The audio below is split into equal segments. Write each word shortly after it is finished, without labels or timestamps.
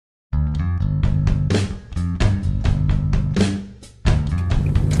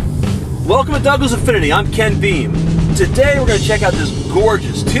Welcome to Douglas Infiniti. I'm Ken Beam. Today we're going to check out this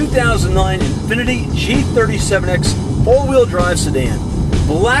gorgeous 2009 Infiniti G35X all-wheel drive sedan.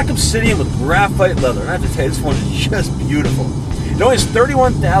 Black obsidian with graphite leather. And I have to tell you, this one is just beautiful. It only has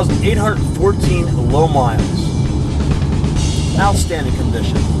 31,814 low miles. Outstanding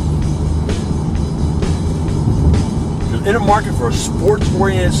condition. If you're in a market for a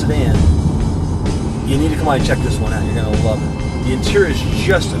sports-oriented sedan, you need to come by and check this one out. You're going to love it. The interior is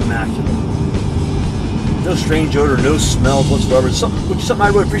just immaculate. No strange odor, no smells whatsoever. Which is something I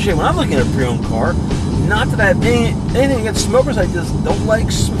really appreciate when I'm looking at a pre-owned car. Not that I have anything against smokers, I just don't like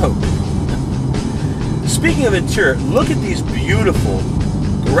smoke. Speaking of interior, look at these beautiful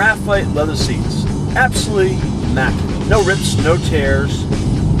graphite leather seats. Absolutely immaculate. No rips, no tears,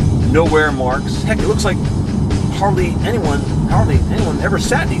 no wear marks. Heck, it looks like hardly anyone ever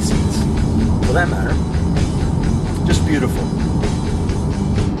sat in these seats, for that matter. Just beautiful.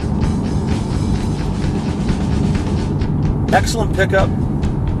 Excellent pickup.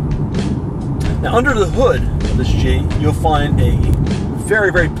 Now, under the hood of this G, you'll find a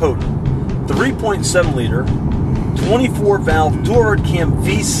very, very potent 3.7 liter 24 valve dual rod cam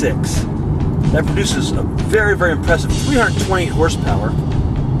V6 that produces a very, very impressive 328 horsepower.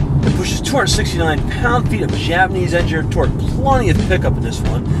 It pushes 269 pound-feet of Japanese engineered torque. Plenty of pickup in this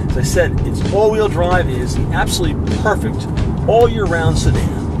one. As I said, it's all-wheel drive. It is the absolutely perfect all-year-round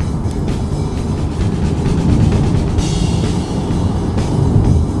sedan.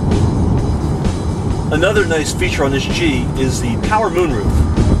 Another nice feature on this G is the power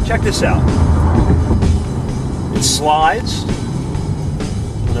moonroof. Check this out. It slides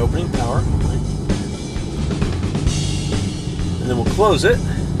when opening power, right? And then we'll close it.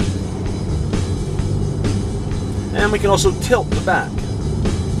 And we can also tilt the back.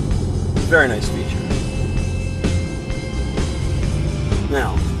 Very nice feature.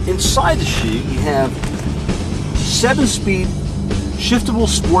 Now, inside the G, we have 7-speed shiftable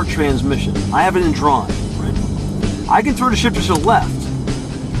sport transmission. I have it in drive, right? I can throw the shifter to the left,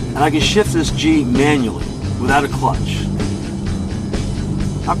 and I can shift this G manually without a clutch.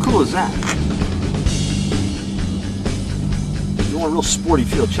 How cool is that? If you want a real sporty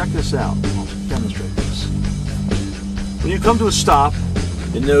feel, check this out. I'll demonstrate this. When you come to a stop,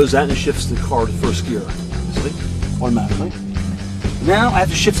 it knows that and it shifts the car to first gear, obviously, automatically. Now I have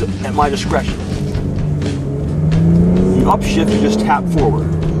to shift it at my discretion. You upshift, you just tap forward.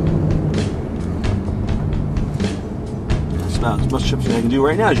 That's about as much shifting I can do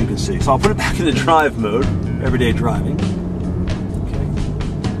right now, as you can see. So I'll put it back in the drive mode, everyday driving. Okay.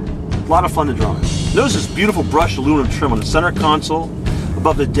 A lot of fun to drive. Notice this beautiful brushed aluminum trim on the center console,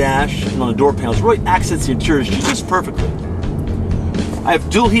 above the dash, and on the door panels. It really accents the interior just perfectly. I have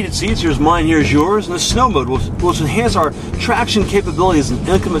dual heated seats. Here's mine, here's yours. And the snow mode will enhance our traction capabilities in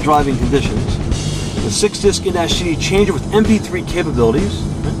inclement driving conditions. The 6-disc in-dash CD changer with MP3 capabilities.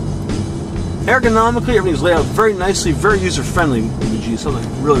 Ergonomically, everything's laid out very nicely, very user-friendly in the G, something I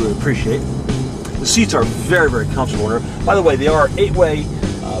really, really appreciate. The seats are very, very comfortable. By the way, they are 8-way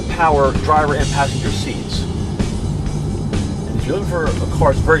power driver and passenger seats. And if you're looking for a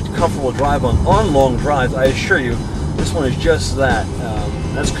car that's very comfortable to drive on long drives, I assure you, this one is just that.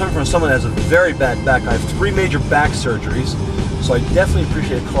 That's coming from someone that has a very bad back. I have 3 major back surgeries, so I definitely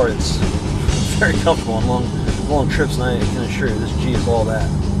appreciate a car that's very comfortable on long trips, and I can assure you this G is all that.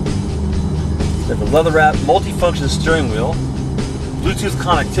 They have a leather-wrapped, multi-function steering wheel, Bluetooth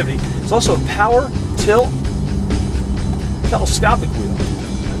connectivity. It's also a power tilt telescopic wheel.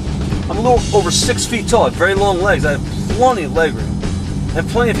 I'm a little over 6 feet tall. I have very long legs. I have plenty of legroom and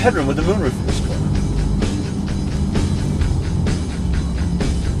plenty of headroom with the moonroof in this car.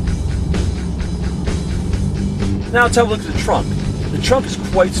 Now let's have a look at the trunk. The trunk is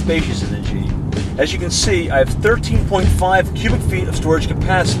quite spacious in the G. As you can see, I have 13.5 cubic feet of storage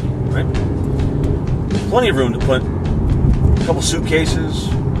capacity, right? Plenty of room to put a couple suitcases,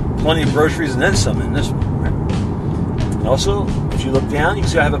 plenty of groceries, and then some in this one, right? And also, if you look down, you can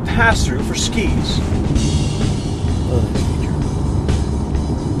see I have a pass-through for skis. Another nice feature.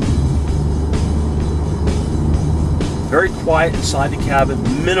 Very quiet inside the cabin,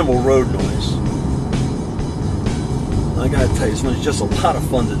 minimal road noise. I gotta tell you, this one is just a lot of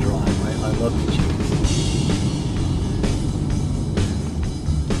fun to drive, right? I love the G.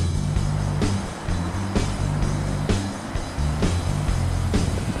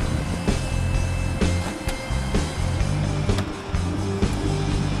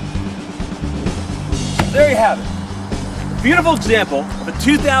 There you have it. A beautiful example of a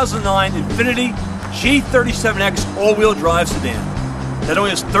 2009 Infiniti G35X all-wheel drive sedan that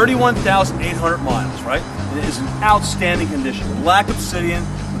only has 31,800 miles, right? And it is in outstanding condition. Black obsidian,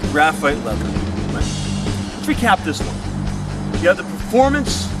 with graphite leather. Right? Let's recap this one. You have the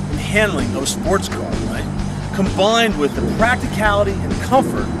performance and handling of a sports car, right? Combined with the practicality and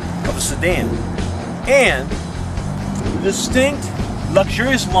comfort of a sedan. And the distinct,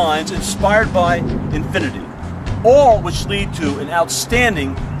 luxurious lines inspired by Infiniti. All which lead to an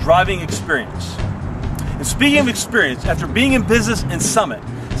outstanding driving experience. And speaking of experience, after being in business in Summit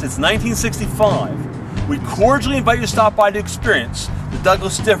since 1965, we cordially invite you to stop by to experience the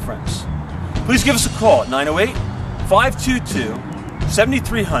Douglas difference. Please give us a call at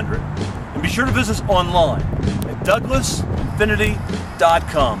 908-522-7300 and be sure to visit us online at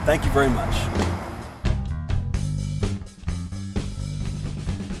douglasinfiniti.com. Thank you very much.